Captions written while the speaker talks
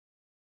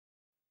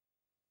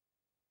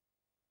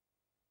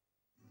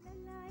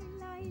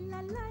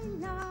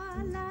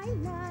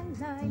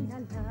la la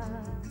la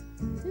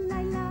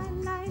la la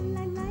la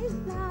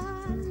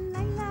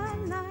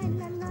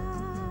la la.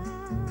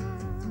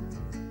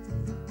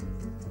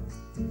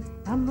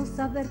 Vamos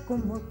a ver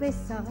cómo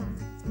besa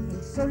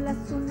el sol a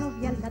su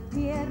novia en la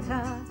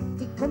tierra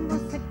y cómo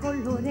se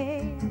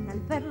colorean al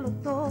verlo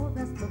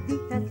todas,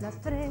 toditas las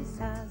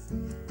fresas.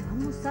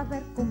 Vamos a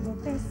ver cómo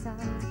besa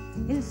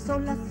el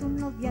sol a su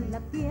novia en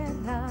la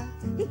tierra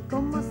y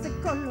cómo se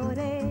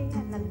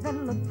colorean al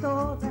verlo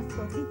todas,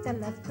 toditas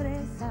las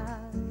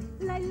fresas.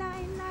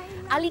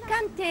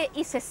 Alicante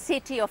is a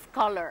city of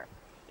color.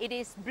 It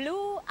is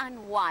blue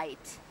and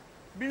white.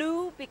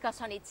 Blue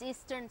because on its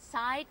eastern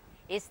side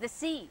is the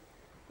sea.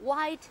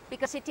 White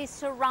because it is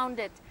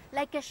surrounded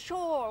like a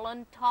shawl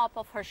on top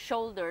of her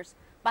shoulders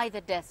by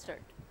the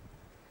desert.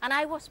 And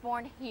I was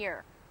born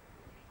here.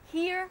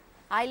 Here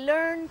I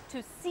learned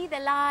to see the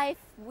life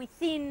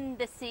within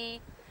the sea.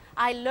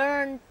 I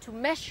learned to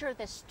measure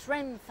the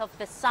strength of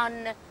the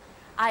sun.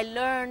 I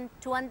learned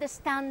to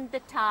understand the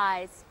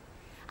tides.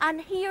 And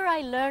here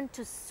I learned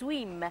to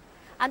swim,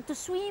 and to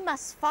swim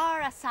as far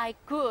as I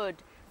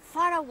could,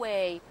 far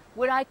away,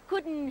 where I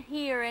couldn't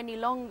hear any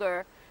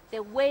longer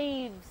the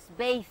waves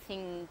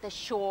bathing the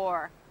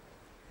shore.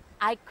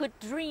 I could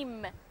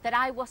dream that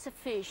I was a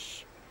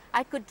fish.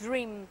 I could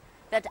dream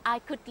that I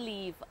could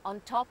live on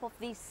top of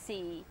this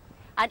sea.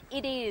 And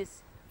it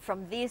is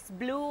from this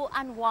blue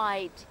and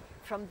white,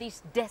 from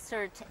this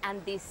desert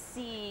and this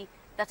sea,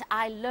 that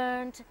I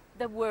learned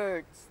the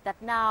words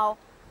that now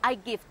I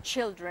give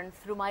children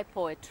through my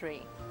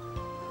poetry.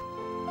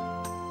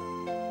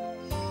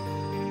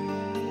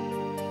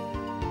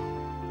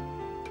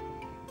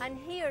 And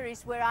here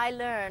is where I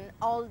learn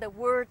all the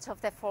words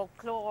of the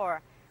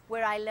folklore,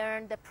 where I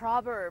learn the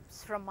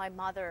proverbs from my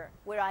mother,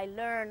 where I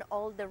learn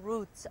all the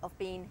roots of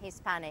being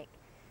Hispanic.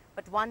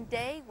 But one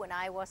day when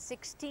I was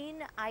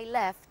 16, I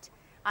left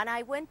and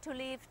I went to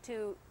live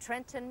to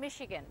Trenton,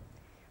 Michigan.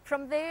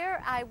 From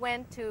there, I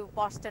went to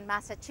Boston,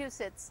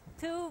 Massachusetts,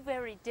 two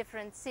very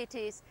different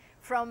cities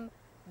from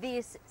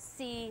this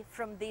sea,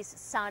 from this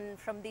sun,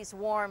 from this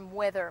warm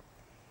weather.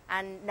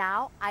 And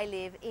now I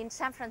live in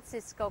San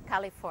Francisco,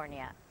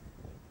 California.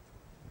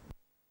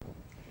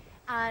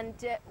 And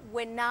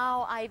when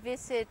now I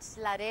visit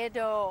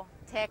Laredo,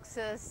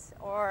 Texas,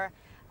 or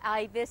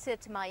I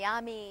visit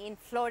Miami in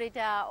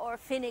Florida, or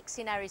Phoenix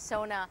in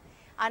Arizona,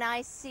 and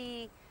I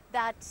see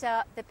that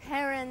the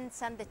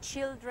parents and the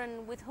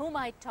children with whom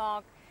I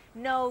talk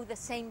know the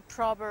same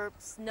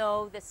proverbs,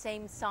 know the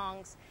same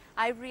songs,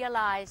 I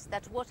realize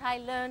that what I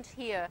learned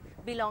here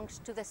belongs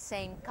to the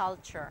same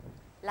culture,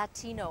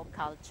 Latino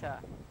culture.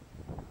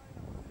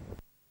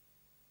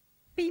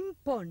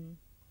 Ping-pong.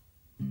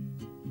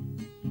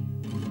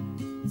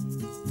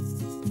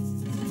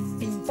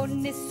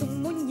 Ping-pong es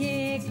un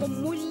muñeco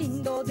muy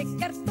lindo de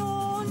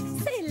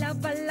cartón, se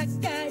lava la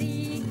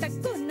carita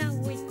con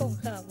agua y con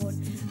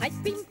jabón. Ay,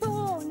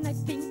 ping-pong,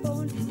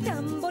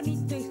 tan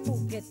bonito y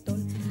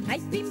juguetón. Ay,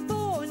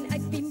 ping-pong,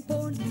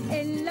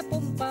 en la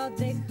pompa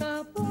de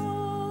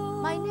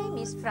jabón. My name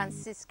is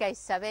Francisca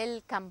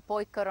Isabel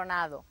Campoy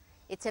Coronado.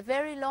 It's a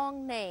very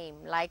long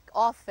name, like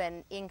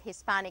often in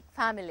Hispanic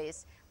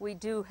families we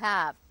do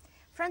have.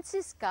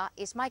 Francisca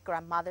is my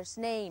grandmother's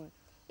name.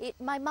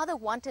 My mother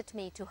wanted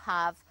me to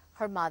have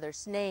her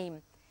mother's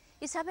name.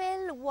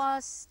 Isabel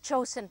was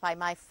chosen by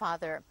my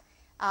father.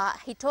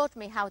 He taught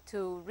me how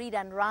to read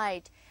and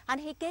write, and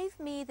he gave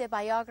me the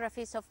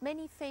biographies of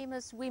many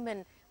famous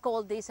women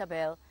called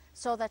Isabel,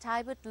 so that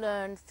I would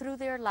learn through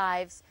their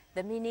lives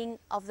the meaning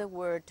of the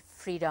word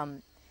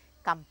freedom.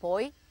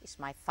 Campoy is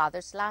my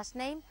father's last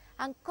name,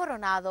 and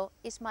Coronado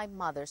is my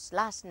mother's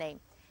last name.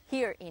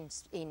 Here in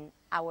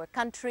our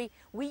country,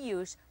 we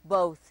use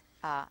both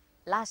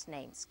last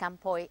names,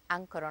 Campoy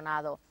and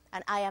Coronado,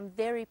 and I am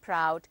very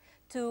proud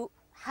to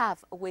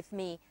have with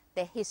me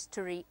the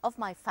history of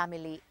my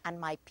family and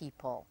my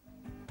people.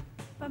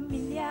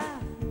 Familia,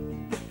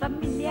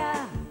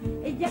 familia,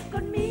 ella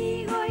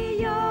conmigo y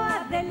yo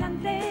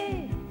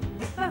adelante.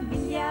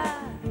 Familia,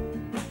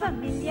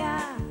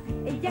 familia,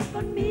 ella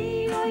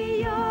conmigo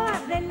y yo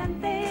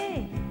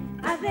adelante.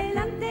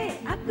 Adelante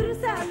a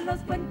cruzar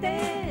los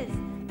puentes,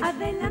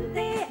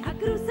 adelante a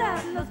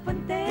cruzar los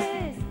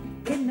puentes.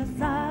 Que nos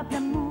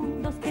abran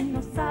mundos, que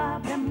nos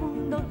abran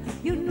mundos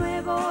y un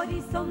nuevo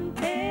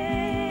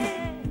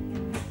horizonte,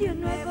 y un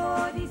nuevo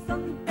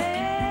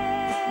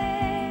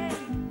horizonte.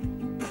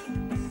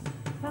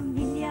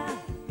 Familia,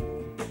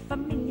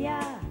 familia,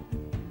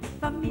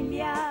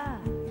 familia,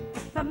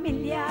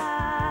 familia.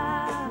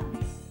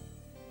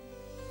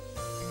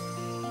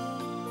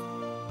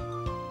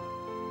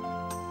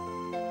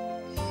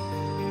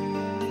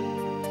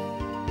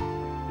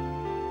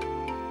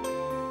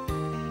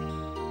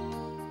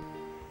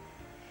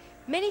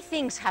 Many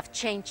things have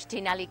changed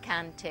in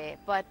Alicante,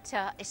 but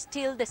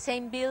still the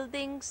same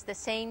buildings, the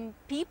same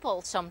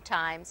people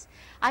sometimes.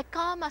 I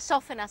come as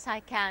often as I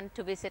can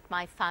to visit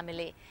my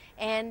family,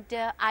 and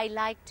I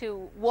like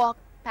to walk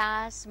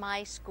past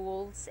my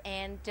schools,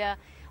 and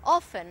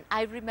often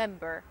I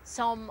remember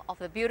some of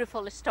the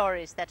beautiful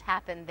stories that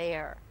happened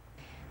there.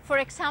 For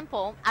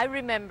example, I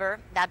remember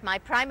that my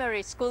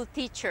primary school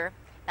teacher,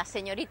 la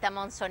señorita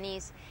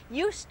Monsonis,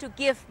 used to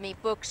give me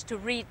books to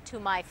read to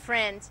my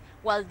friends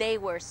while they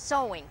were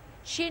sewing.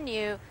 She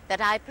knew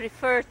that I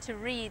preferred to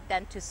read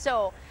than to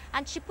sew,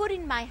 and she put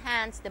in my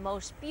hands the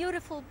most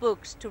beautiful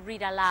books to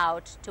read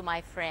aloud to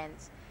my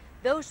friends.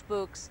 Those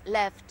books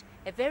left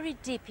a very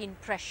deep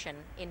impression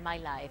in my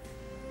life.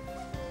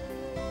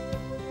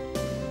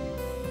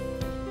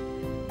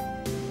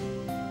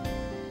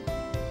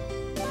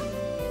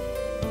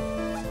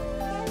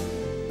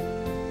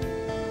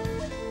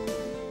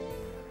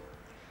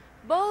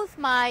 Both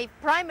my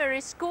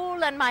primary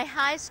school and my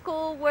high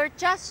school were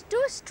just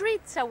 2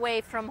 streets away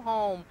from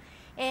home.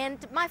 And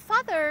my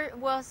father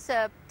was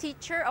a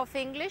teacher of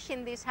English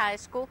in this high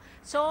school,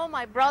 so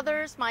my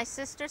brothers, my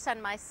sisters,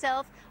 and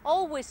myself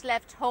always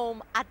left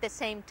home at the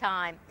same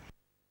time.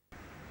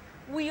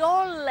 We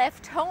all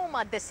left home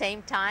at the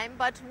same time,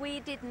 but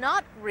we did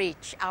not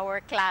reach our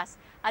class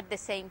at the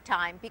same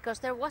time because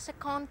there was a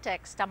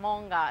context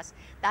among us.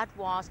 That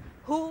was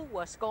who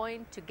was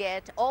going to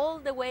get all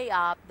the way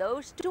up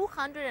those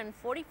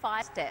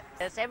 245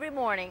 steps every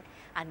morning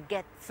and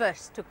get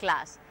first to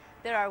class.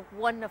 There are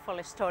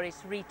wonderful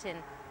stories written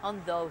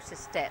on those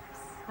steps.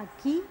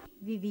 Aquí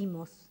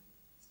vivimos.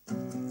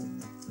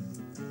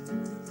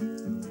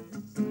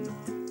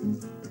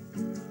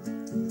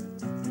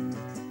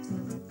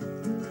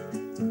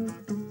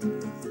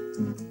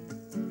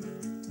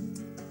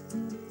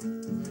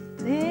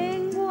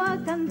 Vengo a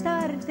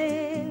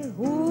cantarte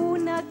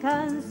una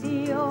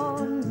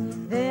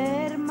canción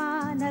de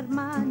hermana a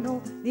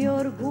hermano, de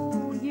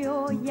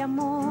orgullo y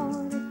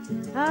amor.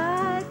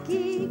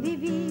 Aquí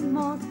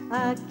vivimos,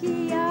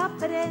 aquí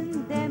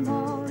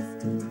aprendemos,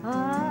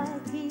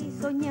 aquí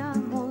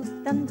soñamos,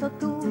 tanto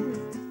tú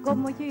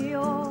como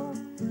yo.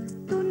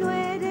 Tú no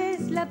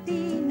eres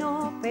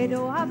latino,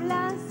 pero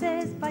hablas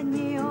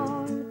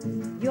español.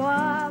 Yo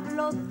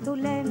hablo tu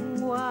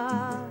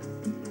lengua,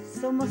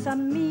 somos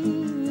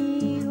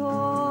amigos,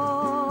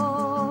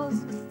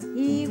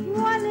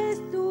 iguales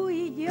tú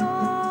y yo.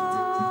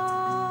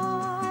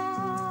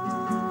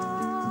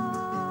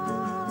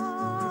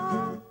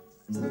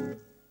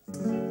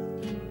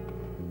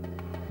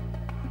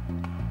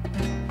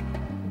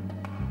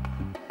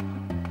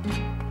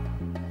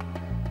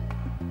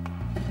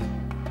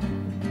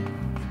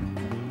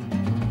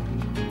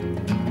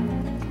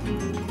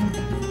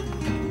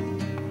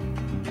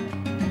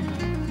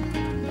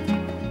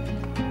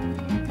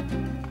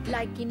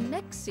 Like in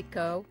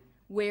Mexico,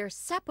 where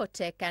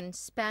Zapotec and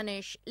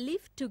Spanish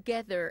live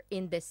together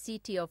in the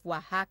city of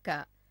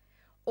Oaxaca,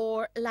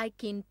 or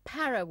like in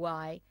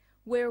Paraguay,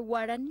 where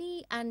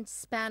Guarani and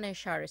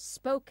Spanish are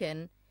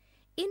spoken,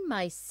 in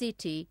my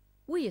city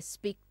we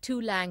speak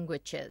 2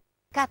 languages,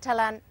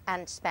 Catalan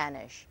and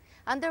Spanish.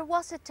 And there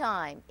was a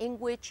time in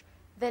which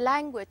the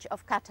language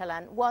of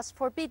Catalan was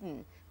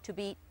forbidden to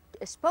be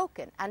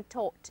spoken and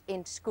taught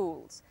in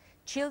schools.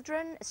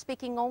 Children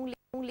speaking only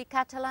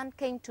Catalan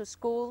came to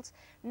schools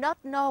not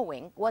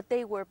knowing what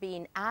they were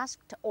being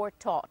asked or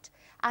taught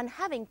and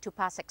having to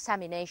pass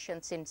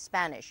examinations in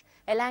Spanish,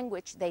 a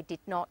language they did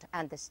not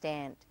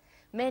understand.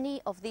 Many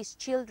of these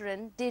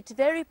children did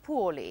very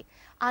poorly,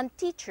 and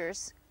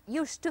teachers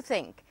used to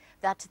think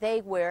that they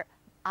were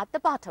at the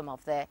bottom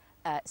of the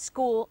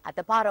school, at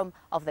the bottom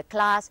of the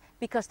class,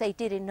 because they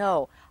didn't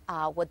know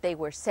what they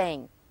were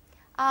saying.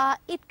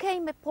 It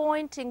came a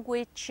point in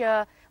which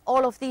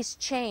all of this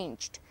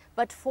changed.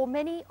 But for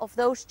many of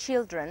those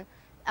children,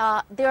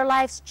 their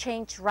lives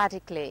changed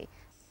radically.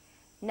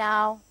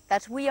 Now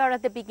that we are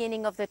at the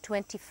beginning of the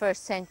 21st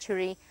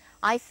century,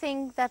 I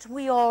think that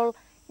we all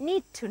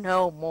need to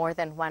know more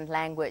than one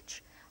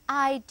language.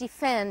 I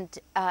defend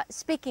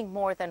speaking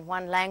more than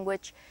one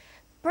language,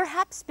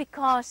 perhaps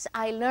because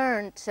I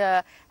learned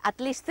at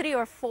least 3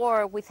 or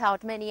 4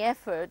 without many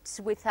efforts,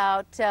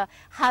 without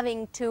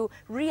having to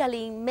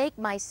really make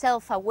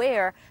myself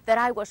aware that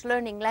I was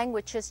learning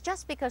languages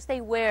just because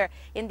they were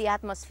in the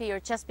atmosphere,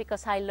 just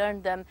because I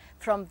learned them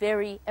from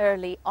very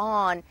early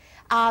on.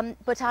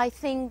 But I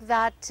think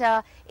that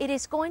it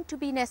is going to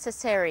be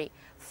necessary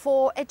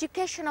for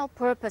educational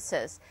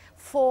purposes,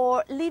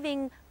 for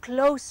living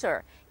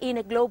closer in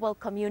a global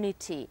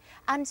community,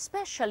 and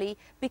especially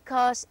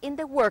because in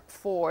the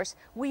workforce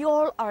we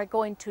all are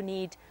going to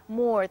need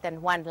more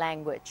than one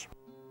language.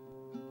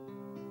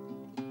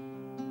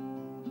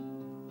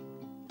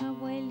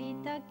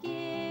 Abuelita,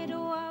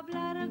 quiero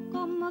hablar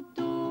como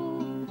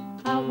tú.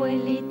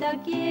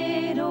 Abuelita,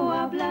 quiero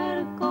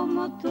hablar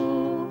como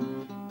tú.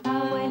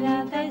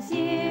 Abuela,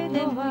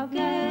 decirte muy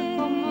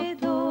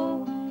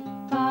quedo,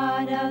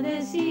 para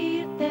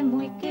decirte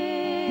muy quedo.